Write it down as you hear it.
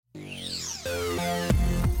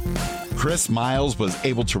Chris Miles was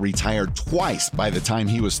able to retire twice by the time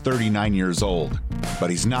he was 39 years old.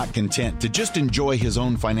 But he's not content to just enjoy his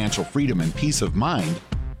own financial freedom and peace of mind.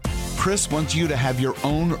 Chris wants you to have your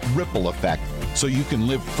own ripple effect so you can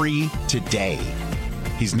live free today.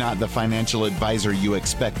 He's not the financial advisor you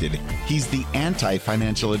expected. He's the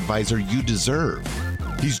anti-financial advisor you deserve.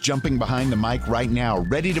 He's jumping behind the mic right now,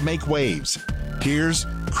 ready to make waves. Here's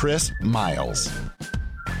Chris Miles.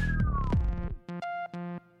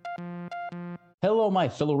 Hello, my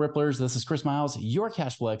fellow Ripplers. This is Chris Miles, your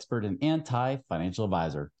cash flow expert and anti-financial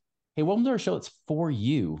advisor. Hey, welcome to our show. It's for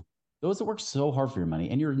you, those that work so hard for your money,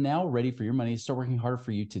 and you're now ready for your money to start working harder for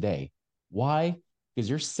you today. Why? Because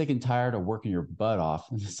you're sick and tired of working your butt off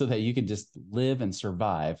so that you can just live and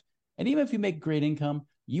survive. And even if you make great income,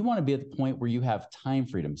 you want to be at the point where you have time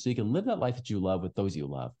freedom so you can live that life that you love with those you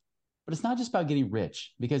love. But it's not just about getting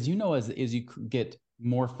rich, because you know, as you get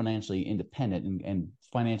more financially independent and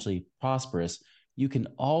financially prosperous, you can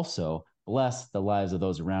also bless the lives of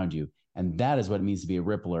those around you. And that is what it means to be a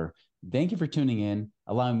Rippler. Thank you for tuning in,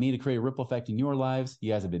 allowing me to create a ripple effect in your lives.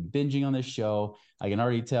 You guys have been binging on this show. I can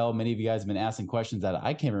already tell many of you guys have been asking questions that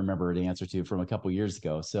I can't remember the answer to from a couple of years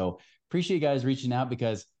ago. So appreciate you guys reaching out,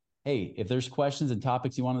 because, hey, if there's questions and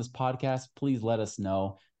topics you want on this podcast, please let us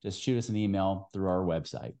know. Just shoot us an email through our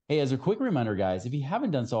website. Hey, as a quick reminder, guys, if you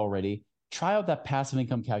haven't done so already, try out that passive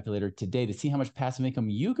income calculator today to see how much passive income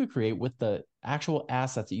you could create with the actual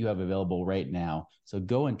assets that you have available right now. So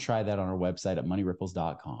go and try that on our website at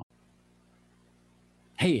moneyripples.com.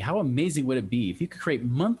 Hey, how amazing would it be if you could create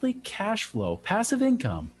monthly cash flow, passive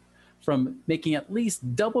income from making at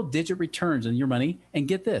least double-digit returns on your money? And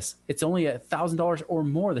get this, it's only $1,000 or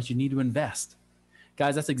more that you need to invest.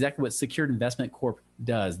 Guys, that's exactly what Secured Investment Corp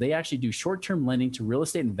does. They actually do short-term lending to real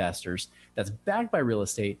estate investors that's backed by real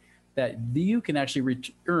estate that you can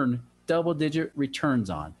actually earn double-digit returns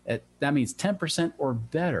on. That means 10% or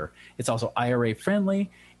better. It's also IRA friendly,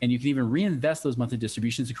 and you can even reinvest those monthly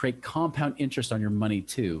distributions to create compound interest on your money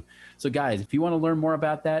too. So guys, if you want to learn more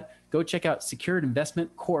about that, go check out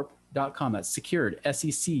securedinvestmentcorp.com. That's secured,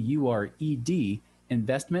 S-E-C-U-R-E-D,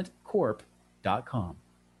 investmentcorp.com.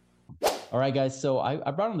 All right, guys. So I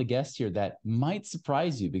brought on a guest here that might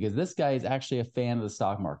surprise you, because this guy is actually a fan of the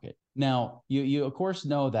stock market. Now, you of course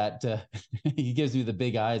know that he gives me the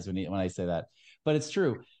big eyes when I say that, but it's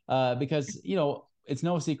true because, you know, it's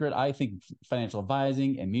no secret. I think financial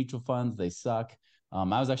advising and mutual funds, they suck. I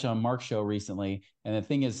was actually on Mark's show recently, and the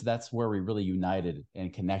thing is, that's where we really united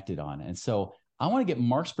and connected on. And so I want to get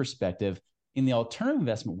Mark's perspective in the alternative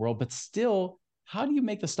investment world, but still, how do you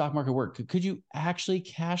make the stock market work? Could you actually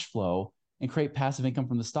cash flow and create passive income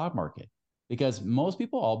from the stock market? Because most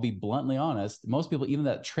people, I'll be bluntly honest, most people, even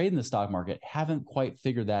that trade in the stock market, haven't quite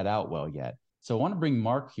figured that out well yet. So I want to bring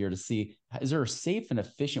Mark here to see, is there a safe and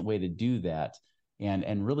efficient way to do that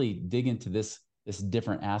and really dig into this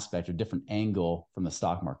different aspect or different angle from the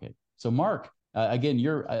stock market? So Mark, again,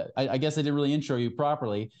 I guess I didn't really intro you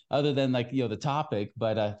properly other than the topic,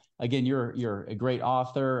 but again, you're a great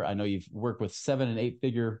author. I know you've worked with 7- and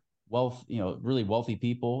 8-figure wealth, really wealthy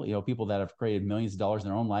people, people that have created millions of dollars in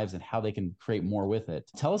their own lives and how they can create more with it.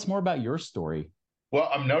 Tell us more about your story. Well,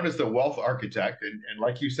 I'm known as the wealth architect. And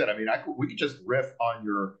like you said, I mean, we could just riff on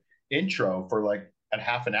your intro for like a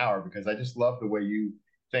half an hour, because I just love the way you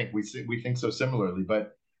think. We think so similarly,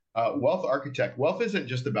 but wealth architect, wealth isn't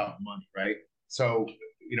just about money, right? So,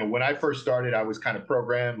 when I first started, I was kind of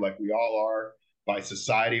programmed, like we all are, by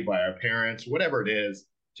society, by our parents, whatever it is,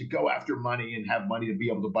 to go after money and have money to be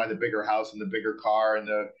able to buy the bigger house and the bigger car and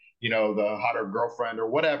the hotter girlfriend or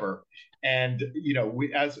whatever. And,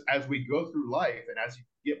 we, as we go through life and as you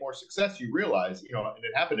get more success, you realize, and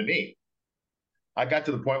it happened to me. I got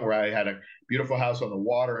to the point where I had a beautiful house on the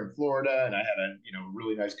water in Florida, and I had a,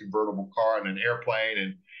 really nice convertible car and an airplane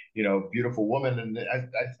and, beautiful woman. And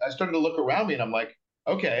I started to look around me and I'm like,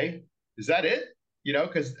 okay, is that it?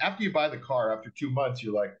 Because after you buy the car, after 2 months,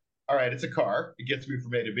 you're like, all right, it's a car. It gets me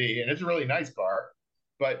from A to B, and it's a really nice car,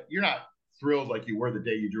 but you're not thrilled like you were the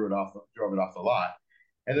day you drove it off the lot.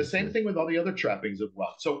 And the same thing with all the other trappings of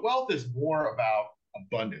wealth. So wealth is more about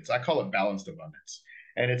abundance. I call it balanced abundance.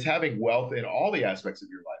 And it's having wealth in all the aspects of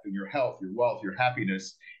your life, in your health, your wealth, your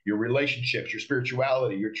happiness, your relationships, your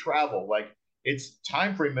spirituality, your travel. Like, it's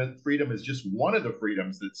time freedom is just one of the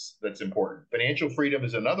freedoms that's important. Financial freedom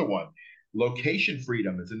is another one. Location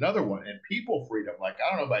freedom is another one, and people freedom. Like, I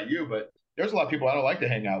don't know about you, but there's a lot of people I don't like to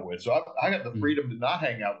hang out with. So I got the freedom to not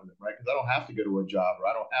hang out with them, right? Because I don't have to go to a job, or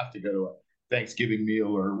I don't have to go to a Thanksgiving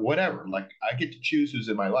meal or whatever. Like, I get to choose who's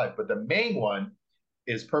in my life. But the main one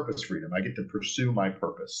is purpose freedom. I get to pursue my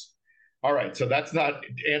purpose. All right. So that's not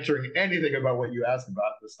answering anything about what you asked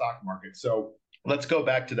about the stock market. So let's go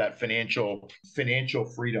back to that financial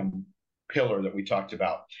freedom pillar that we talked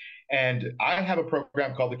about. And I have a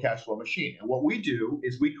program called the Cash Flow Machine. And what we do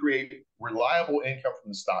is we create reliable income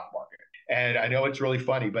from the stock market. And I know it's really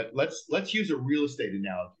funny, but let's use a real estate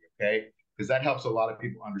analogy, okay? Because that helps a lot of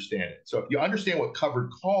people understand it. So if you understand what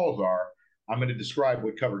covered calls are, I'm going to describe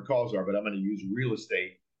what covered calls are, but I'm going to use real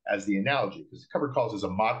estate as the analogy, because covered calls is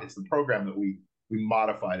it's the program that we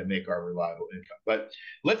modify to make our reliable income. But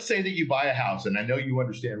let's say that you buy a house, and I know you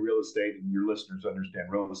understand real estate and your listeners understand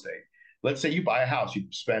real estate. Let's say you buy a house, you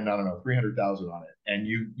spend, I don't know, 300,000 on it, and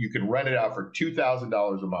you can rent it out for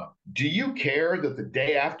 $2,000 a month. Do you care that the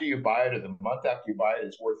day after you buy it or the month after you buy it,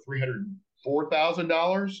 it's worth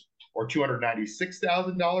 $304,000 or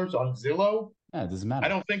 $296,000 on Zillow? Yeah, it doesn't matter. I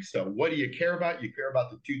don't think so. What do you care about? You care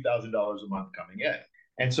about the $2,000 a month coming in.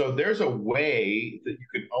 And so there's a way that you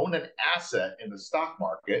can own an asset in the stock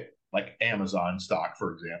market, like Amazon stock,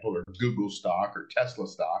 for example, or Google stock or Tesla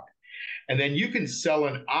stock. And then you can sell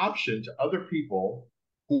an option to other people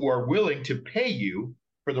who are willing to pay you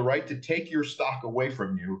for the right to take your stock away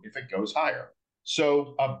from you if it goes higher.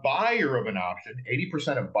 So a buyer of an option,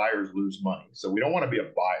 80% of buyers lose money. So we don't want to be a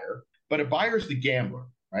buyer, but a buyer is the gambler,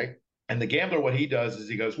 right? And the gambler, what he does is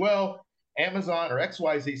he goes, well, Amazon or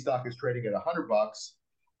XYZ stock is trading at $100.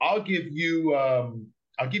 I'll give you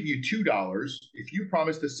 $2 if you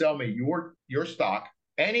promise to sell me your stock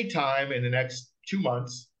anytime in the next 2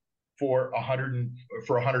 months for $100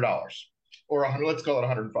 or let's call it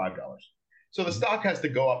 $105. So the stock has to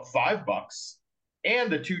go up $5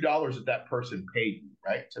 and the $2 that person paid you,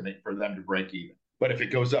 right, for them to break even. But if it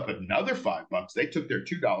goes up another $5, they took their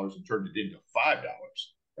 $2 and turned it into $5,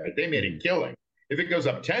 right? They made a killing. If it goes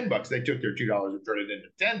up $10, they took their $2 and turned it into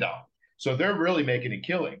 $10. So they're really making a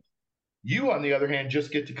killing. You, on the other hand,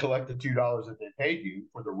 just get to collect the $2 that they paid you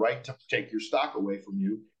for the right to take your stock away from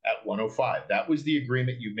you at 105. That was the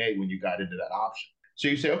agreement you made when you got into that option. So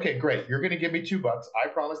you say, okay, great. You're going to give me $2. I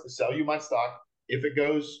promise to sell you my stock if it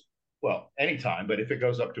goes, well, anytime, but if it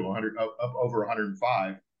goes up to 100, up over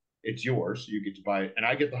 105, it's yours. You get to buy it, and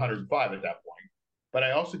I get the 105 at that point. But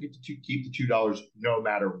I also get to keep the $2 no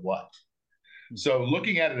matter what. So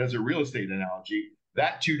looking at it as a real estate analogy,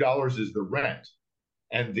 that $2 is the rent.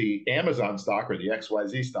 And the Amazon stock, or the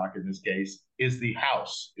XYZ stock in this case, is the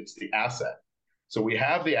house. It's the asset. So we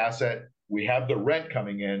have the asset, we have the rent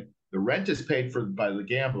coming in. The rent is paid for by the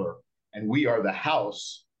gambler, and we are the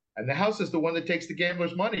house. And the house is the one that takes the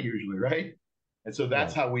gambler's money usually, right? And so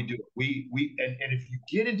that's how we do it. And if you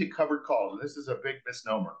get into covered calls, and this is a big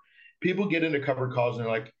misnomer, people get into covered calls and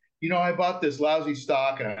they're like, I bought this lousy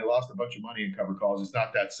stock and I lost a bunch of money in covered calls. It's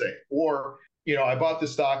not that safe. Or, I bought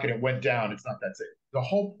this stock and it went down. It's not that safe. The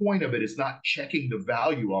whole point of it is not checking the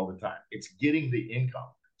value all the time. It's getting the income.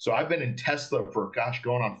 So I've been in Tesla for,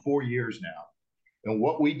 going on 4 years now. And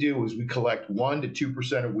what we do is we collect 1% to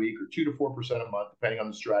 2% a week or 2% to 4% a month, depending on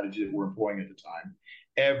the strategy that we're employing at the time,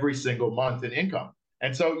 every single month in income.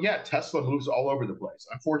 And so, yeah, Tesla moves all over the place.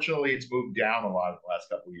 Unfortunately, it's moved down a lot in the last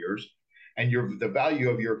couple of years, and the value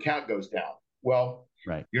of your account goes down. Well,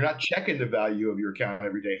 you're not checking the value of your account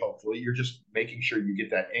every day, hopefully. You're just making sure you get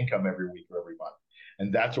that income every week or every month.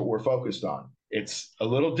 And that's what we're focused on. It's a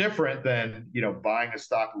little different than, buying a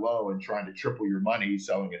stock low and trying to triple your money,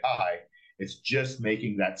 selling it high. It's just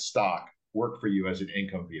making that stock work for you as an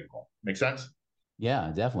income vehicle. Make sense?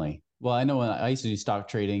 Yeah, definitely. Well, I know when I used to do stock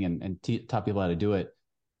trading and taught people how to do it,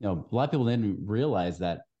 a lot of people didn't realize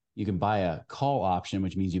that you can buy a call option,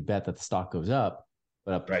 which means you bet that the stock goes up,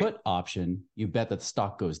 but a put option, you bet that the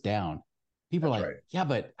stock goes down. People are like, yeah,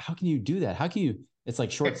 but how can you do that? How can you, it's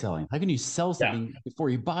like short selling. How can you sell something before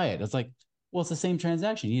you buy it? It's like, well, it's the same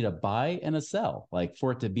transaction. You need a buy and a sell, like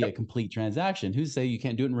for it to be a complete transaction. Who's say you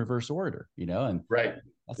can't do it in reverse order, and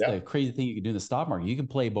that's the crazy thing you can do in the stock market. You can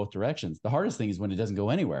play both directions. The hardest thing is when it doesn't go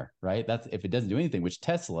anywhere, right? That's if it doesn't do anything, which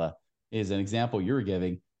Tesla is an example you were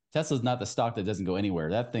giving. Tesla's not the stock that doesn't go anywhere.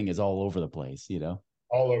 That thing is all over the place,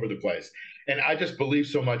 all over the place. And I just believe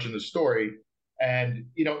so much in the story. And,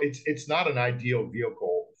 it's not an ideal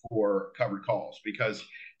vehicle for covered calls because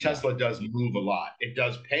Tesla does move a lot. It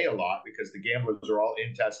does pay a lot because the gamblers are all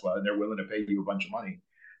in Tesla and they're willing to pay you a bunch of money.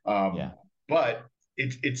 But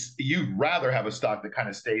it's you'd rather have a stock that kind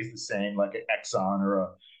of stays the same, like an Exxon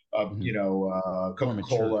or a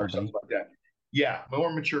Coca-Cola or something like that. Yeah,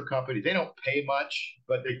 more mature company. They don't pay much,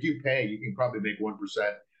 but they do pay. You can probably make 1%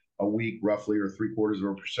 a week, roughly, or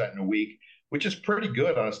 0.75% in a week, which is pretty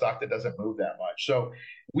good on a stock that doesn't move that much. So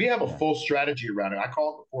we have a full strategy around it. I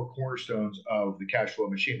call it the 4 cornerstones of the cash flow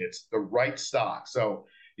machine. It's the right stock. So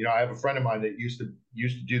I have a friend of mine that used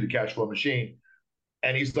to do the cash flow machine,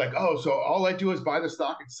 and he's like, oh, so all I do is buy the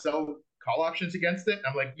stock and sell call options against it. And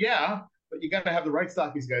I'm like, yeah, but you got to have the right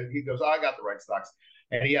stock. He goes, oh, I got the right stocks.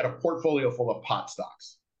 And he had a portfolio full of pot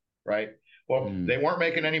stocks, right? Well, they weren't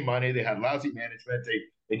making any money. They had lousy management.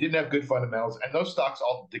 They didn't have good fundamentals. And those stocks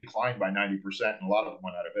all declined by 90%, and a lot of them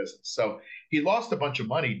went out of business. So he lost a bunch of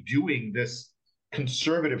money doing this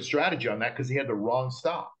conservative strategy on that because he had the wrong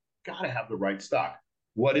stock. Got to have the right stock.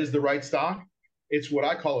 What is the right stock? It's what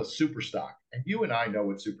I call a super stock. And you and I know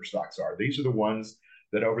what super stocks are. These are the ones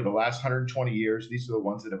that over the last 120 years, these are the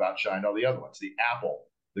ones that have outshined all the other ones. The Apple,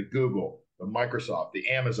 the Google, the Microsoft, the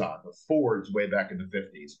Amazon, the Fords way back in the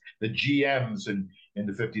 50s, the GMs in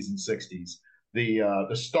the 50s and 60s, the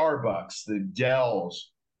Starbucks, the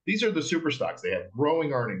Dells. These are the super stocks. They have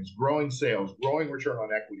growing earnings, growing sales, growing return on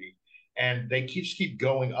equity, and they just keep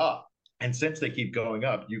going up. And since they keep going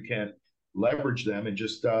up, you can leverage them and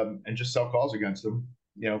just sell calls against them,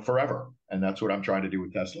 forever. And that's what I'm trying to do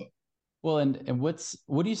with Tesla. Well, and what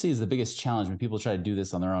do you see as the biggest challenge when people try to do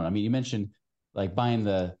this on their own? I mean, you mentioned like buying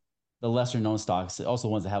the lesser known stocks, also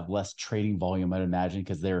ones that have less trading volume, I'd imagine,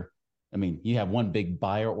 because you have one big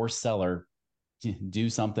buyer or seller do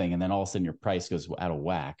something, and then all of a sudden your price goes out of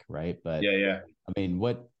whack, right? But yeah. I mean,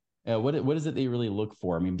 what is it that you really look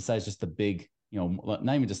for? I mean, besides just the big, not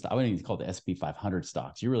even just, I wouldn't even call it the SP 500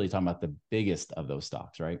 stocks. You're really talking about the biggest of those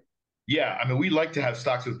stocks, right? Yeah, I mean, we like to have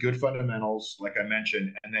stocks with good fundamentals, like I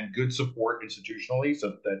mentioned, and then good support institutionally,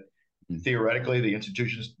 so that theoretically the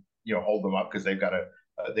institutions, hold them up because they've got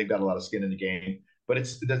a lot of skin in the game. But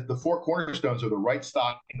it's the four cornerstones are the right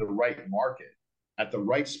stock in the right market at the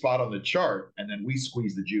right spot on the chart, and then we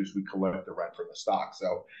squeeze the juice. We collect the rent from the stock.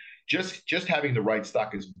 So just having the right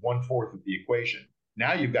stock is 1/4 of the equation.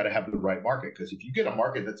 Now you've got to have the right market, because if you get a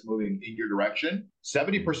market that's moving in your direction,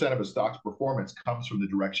 70% of a stock's performance comes from the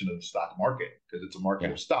direction of the stock market, because it's a market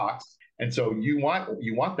of stocks. And so you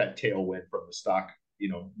want that tailwind from the stock,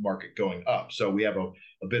 market going up. So we have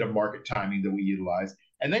a bit of market timing that we utilize.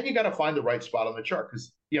 And then you got to find the right spot on the chart,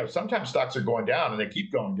 because sometimes stocks are going down and they keep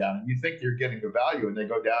going down, and you think you're getting the value and they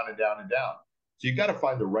go down and down and down. So you've got to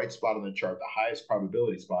find the right spot on the chart, the highest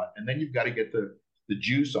probability spot, and then you've got to get the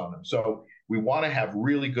juice on them. So we want to have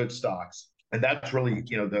really good stocks, and that's really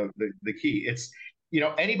the key. It's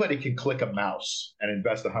anybody can click a mouse and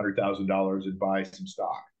invest $100,000 and buy some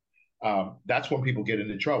stock. That's when people get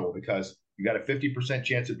into trouble, because you got a 50%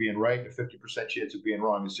 chance of being right and a 50% chance of being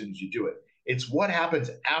wrong as soon as you do it. It's what happens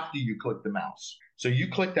after you click the mouse. So you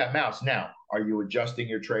click that mouse. Now, are you adjusting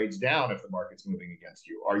your trades down if the market's moving against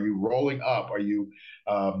you? Are you rolling up? Are you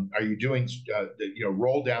doing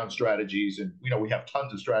roll down strategies? And we have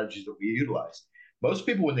tons of strategies that we utilize. Most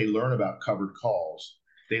people, when they learn about covered calls,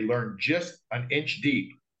 they learn just an inch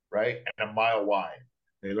deep, right, and a mile wide.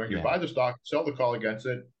 They learn you buy the stock, sell the call against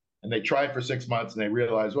it, and they try it for 6 months, and they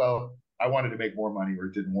realize, well, I wanted to make more money, or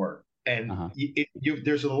it didn't work. And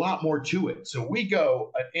there's a lot more to it. So we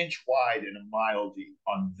go an inch wide and a mile deep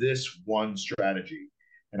on this one strategy.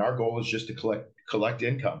 And our goal is just to collect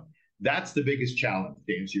income. That's the biggest challenge,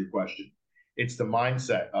 to answer your question. It's the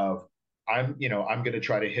mindset of, I'm going to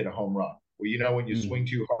try to hit a home run. Well, when you swing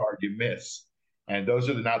too hard, you miss. And those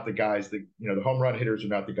are not the guys that, the home run hitters are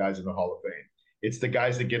not the guys in the Hall of Fame. It's the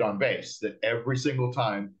guys that get on base, that every single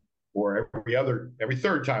time, or every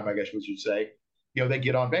third time, I guess we should say, they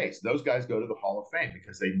get on base. Those guys go to the Hall of Fame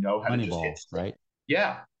because they know how to just hit stuff. Right?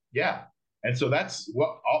 Yeah. And so that's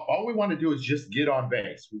what all we want to do is just get on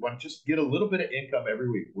base. We want to just get a little bit of income every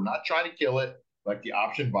week. We're not trying to kill it like the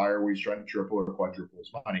option buyer where he's trying to triple or quadruple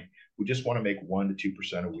his money. We just want to make 1% to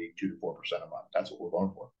 2% a week, 2% to 4% a month. That's what we're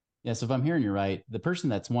going for. Yeah. So if I'm hearing you right, the person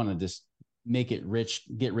that's wanting to just make it rich,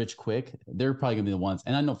 get rich quick, they're probably going to be the ones.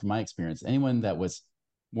 And I know from my experience, anyone that was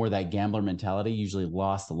more that gambler mentality usually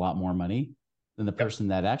lost a lot more money than the person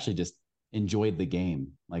that actually just enjoyed the game.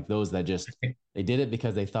 Like those that just, they did it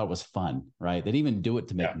because they thought it was fun, right? They didn't even do it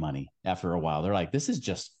to make money after a while. They're like, this is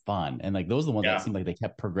just fun. And like, those are the ones that seem like they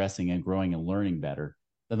kept progressing and growing and learning better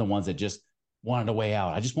than the ones that just wanted a way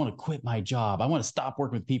out. I just want to quit my job. I want to stop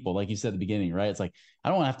working with people. Like you said at the beginning, right? It's like, I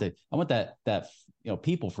don't want to have to, I want that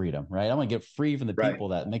people freedom, right? I want to get free from the people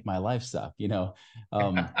that make my life suck,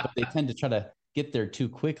 but they tend to try to get there too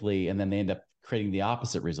quickly, and then they end up creating the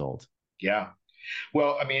opposite result. Yeah.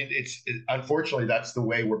 Well, I mean, unfortunately, that's the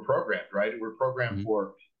way we're programmed, right? We're programmed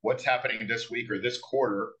for what's happening this week or this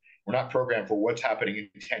quarter. We're not programmed for what's happening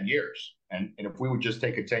in 10 years. And if we would just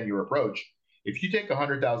take a 10-year approach, if you take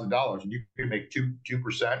 $100,000 and you can make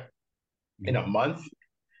 2% in a month,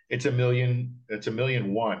 it's $1 million. It's $1.1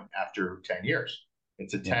 million after 10 years.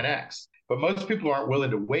 It's a 10x. But most people aren't willing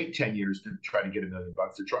to wait 10 years to try to get $1 million.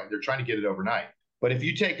 They're trying to get it overnight. But if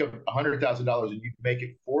you take $100,000 and you make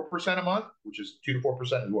it 4% a month, which is 2 to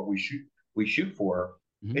 4% is what we shoot for,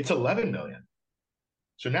 it's 11 million.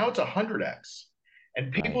 So now it's 100x.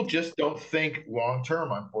 And people just don't think long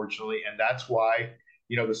term, unfortunately. And that's why,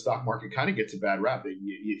 the stock market kind of gets a bad rap.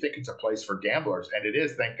 You think it's a place for gamblers, and it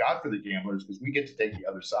is. Thank God for the gamblers, because we get to take the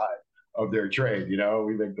other side of their trade. We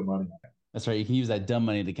make the money. That's right. You can use that dumb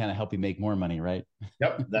money to kind of help you make more money, right?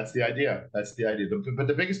 Yep, that's the idea. But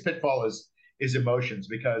the biggest pitfall is emotions,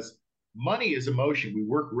 because money is emotion. We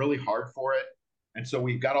work really hard for it. And so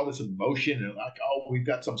we've got all this emotion, and like, oh, we've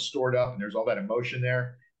got some stored up, and there's all that emotion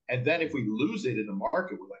there. And then if we lose it in the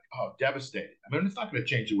market, we're like, oh, devastated. I mean, it's not going to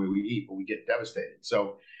change the way we eat, but we get devastated.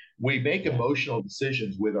 So we make emotional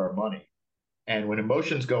decisions with our money. And when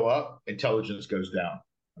emotions go up, intelligence goes down,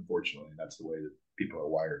 unfortunately. And that's the way that people are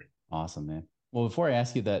wired. Awesome, man. Well, before I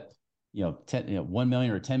ask you that, $1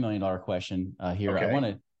 million or $10 million question here, Okay.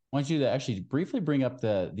 I want you to actually briefly bring up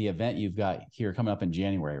the event you've got here coming up in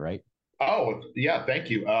January, right? Oh, yeah. Thank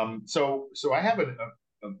you. So I have a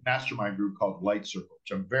mastermind group called Light Circle,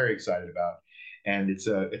 which I'm very excited about. And it's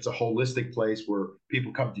a holistic place where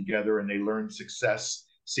people come together and they learn success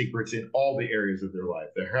secrets in all the areas of their life,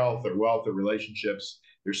 their health, their wealth, their relationships,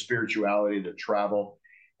 their spirituality, their travel.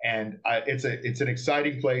 And it's an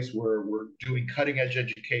exciting place where we're doing cutting edge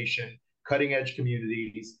education, cutting edge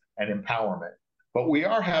communities, and empowerment. But we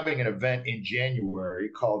are having an event in January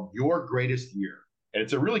called Your Greatest Year. And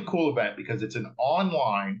it's a really cool event because it's an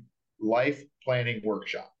online life planning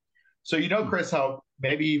workshop. So, Chris, how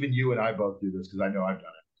maybe even you and I both do this, because I know I've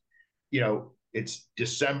done it. It's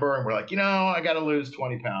December and we're like, I got to lose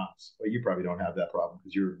 20 pounds. Well, you probably don't have that problem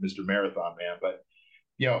because you're Mr. Marathon Man, but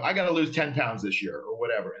I got to lose 10 pounds this year or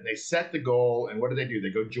whatever. And they set the goal. And what do? They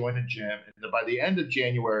go join a gym. And by the end of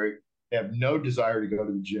January, they have no desire to go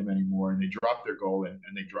to the gym anymore. And they drop their goal and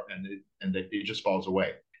it just falls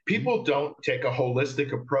away. People don't take a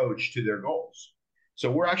holistic approach to their goals. So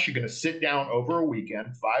we're actually going to sit down over a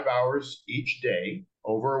weekend, 5 hours each day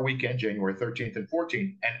over a weekend, January 13th and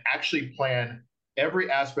 14th, and actually plan every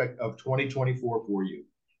aspect of 2024 for you.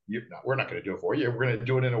 We're not going to do it for you. We're going to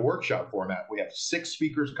do it in a workshop format. We have 6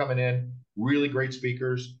 speakers coming in, really great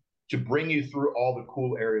speakers, to bring you through all the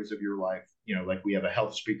cool areas of your life. Like we have a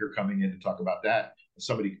health speaker coming in to talk about that,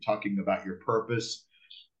 somebody talking about your purpose.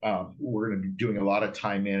 We're going to be doing a lot of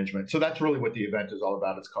time management. So that's really what the event is all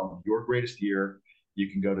about. It's called Your Greatest Year. You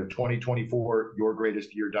can go to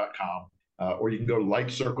 2024yourgreatestyear.com, or you can go to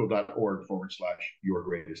lightcircle.org/your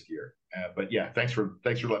greatest year. But yeah, thanks for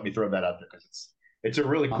letting me throw that out there, because it's a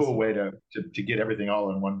really cool way to get everything all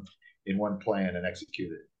in one plan and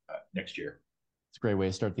execute it next year. It's a great way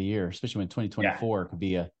to start the year, especially when 2024 could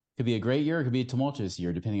be a great year, it could be a tumultuous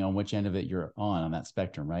year, depending on which end of it you're on that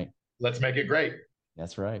spectrum, right? Let's make it great.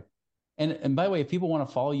 That's right. And by the way, if people want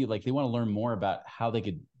to follow you, like they want to learn more about how they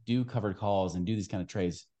could do covered calls and do these kind of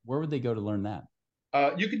trades, where would they go to learn that?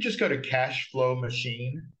 You can just go to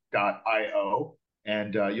cashflowmachine.io,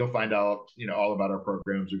 and you'll find out, all about our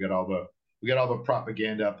programs. We got all the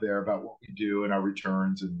propaganda up there about what we do and our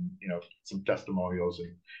returns, and some testimonials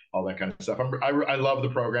and all that kind of stuff. I love the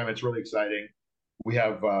program. It's really exciting. We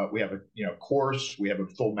have a course. We have a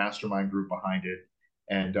full mastermind group behind it,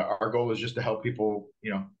 and our goal is just to help people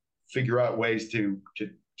figure out ways to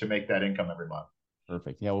make that income every month.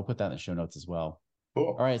 Perfect. Yeah, we'll put that in the show notes as well.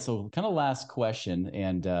 Cool. All right. So kind of last question,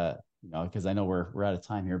 and because I know we're out of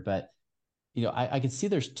time here, but I can see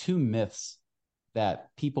there's 2 myths that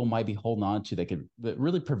people might be holding on to that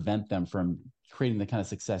really prevent them from creating the kind of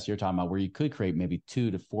success you're talking about, where you could create maybe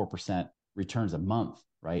 2 to 4% returns a month,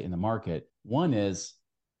 right, in the market. One is,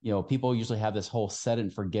 people usually have this whole set it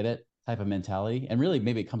and forget it type of mentality. And really,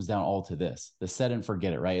 maybe it comes down all to this, the set it and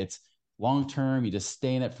forget it, right? It's long-term, you just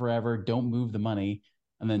stay in it forever, don't move the money.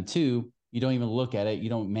 And then 2, you don't even look at it, you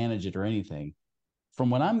don't manage it or anything.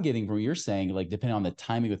 From what I'm getting from what you're saying, like depending on the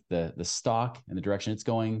timing with the stock and the direction it's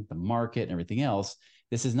going, the market and everything else,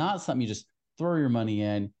 this is not something you just throw your money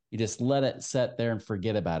in, you just let it sit there and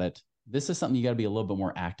forget about it. This is something you got to be a little bit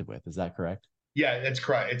more active with. Is that correct? Yeah, that's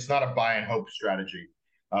correct. It's not a buy and hope strategy.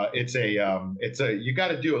 You got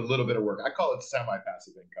to do a little bit of work. I call it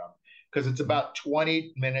semi-passive income, because it's about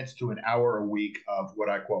 20 minutes to an hour a week of what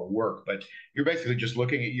I call work. But you're basically just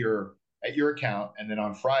looking at your account, and then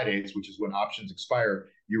on Fridays, which is when options expire,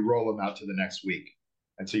 you roll them out to the next week.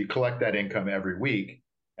 And so you collect that income every week,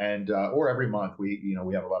 and or every month. We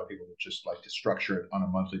have a lot of people that just like to structure it on a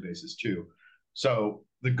monthly basis too. So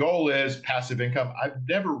the goal is passive income. I've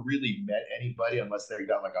never really met anybody, unless they've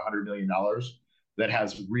got like $100 million, that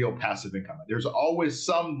has real passive income. There's always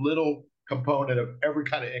some little component of every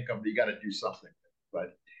kind of income that you got to do something.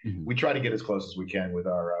 But we try to get as close as we can with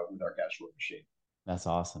our cash flow machine. That's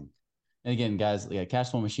awesome. And again, guys,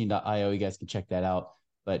 cashflowmachine.io, you guys can check that out.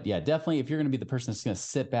 But yeah, definitely, if you're going to be the person that's going to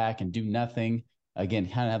sit back and do nothing, again,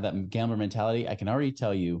 kind of have that gambler mentality, I can already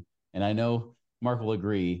tell you, and I know Mark will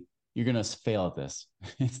agree, you're going to fail at this.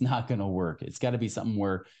 It's not going to work. It's got to be something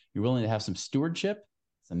where you're willing to have some stewardship,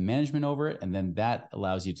 some management over it, and then that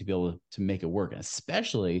allows you to be able to make it work. And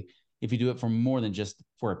especially if you do it for more than just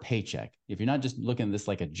for a paycheck. If you're not just looking at this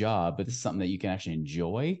like a job, but this is something that you can actually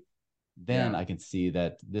enjoy, then I can see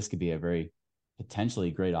that this could be a very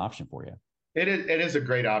potentially great option for you. It is a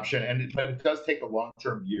great option, but it does take a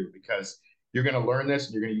long-term view, because you're going to learn this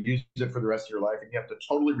and you're going to use it for the rest of your life. And you have to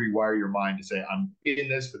totally rewire your mind to say, I'm in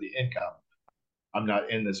this for the income. I'm not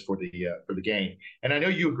in this for the gain. And I know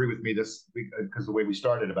you agree with me this because the way we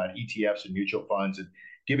started about ETFs and mutual funds and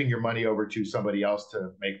giving your money over to somebody else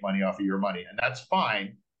to make money off of your money. And that's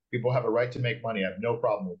fine. People have a right to make money. I have no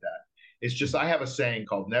problem with that. It's just, I have a saying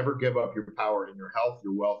called never give up your power in your health,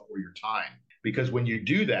 your wealth, or your time. Because when you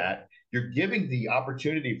do that, you're giving the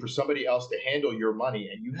opportunity for somebody else to handle your money,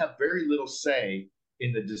 and you have very little say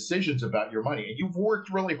in the decisions about your money. And you've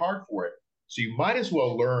worked really hard for it. So you might as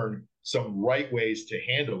well learn some right ways to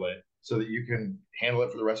handle it so that you can handle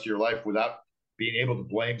it for the rest of your life without being able to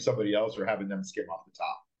blame somebody else or having them skim off the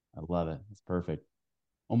top. I love it. That's perfect.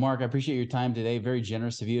 Well, Mark, I appreciate your time today. Very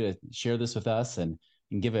generous of you to share this with us and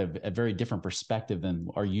give a very different perspective than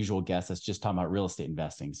our usual guest that's just talking about real estate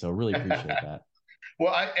investing. So really appreciate that.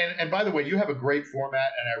 Well, and by the way, you have a great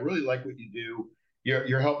format, and I really like what you do.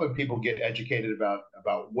 You're helping people get educated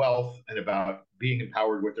about wealth and about being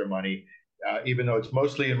empowered with their money. Even though it's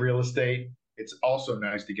mostly in real estate, it's also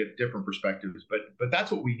nice to get different perspectives. But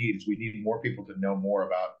that's what we need, is we need more people to know more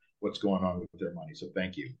about what's going on with their money. So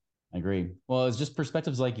thank you. I agree. Well, it's just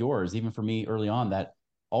perspectives like yours, even for me early on, that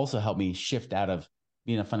also helped me shift out of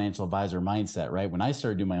being a financial advisor mindset, right? When I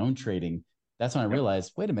started doing my own trading, that's when I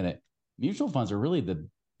realized, wait a minute, mutual funds are really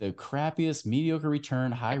the crappiest, mediocre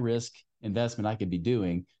return, high risk investment I could be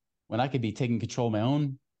doing, when I could be taking control of my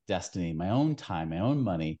own destiny, my own time, my own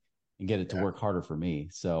money, and get it to work harder for me.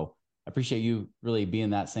 So I appreciate you really being in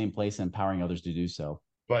that same place and empowering others to do so.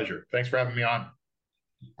 Pleasure. Thanks for having me on.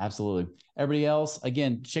 Absolutely. Everybody else,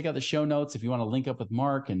 again, check out the show notes if you want to link up with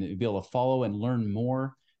Mark and be able to follow and learn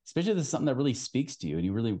more, especially if this is something that really speaks to you and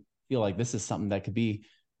you really feel like this is something that could be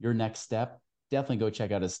your next step. Definitely go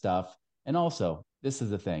check out his stuff. And also, this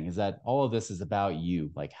is the thing, is that all of this is about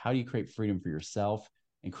you. Like, how do you create freedom for yourself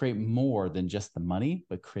and create more than just the money,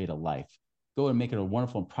 but create a life? Go and make it a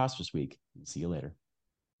wonderful and prosperous week. See you later.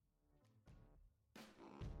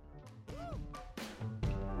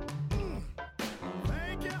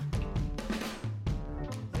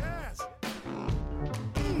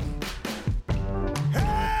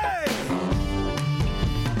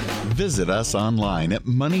 Visit us online at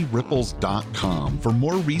moneyripples.com for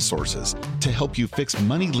more resources to help you fix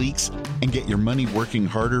money leaks and get your money working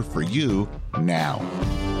harder for you now.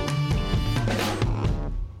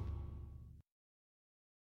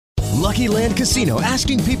 Lucky Land Casino,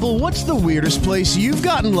 asking people, what's the weirdest place you've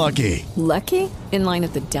gotten lucky? Lucky? In line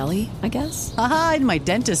at the deli, I guess? Aha, in my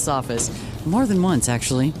dentist's office. More than once,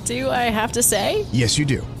 actually. Do I have to say? Yes, you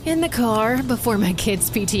do. In the car before my kids'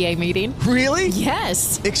 PTA meeting. Really?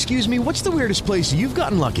 Yes. Excuse me, what's the weirdest place you've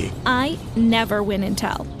gotten lucky? I never win and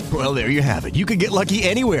tell. Well, there you have it. You can get lucky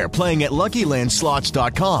anywhere, playing at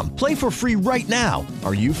LuckyLandSlots.com. Play for free right now.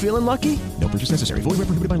 Are you feeling lucky? No purchase necessary. Void where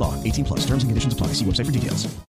prohibited by law. 18+. Terms and conditions apply. See website for details.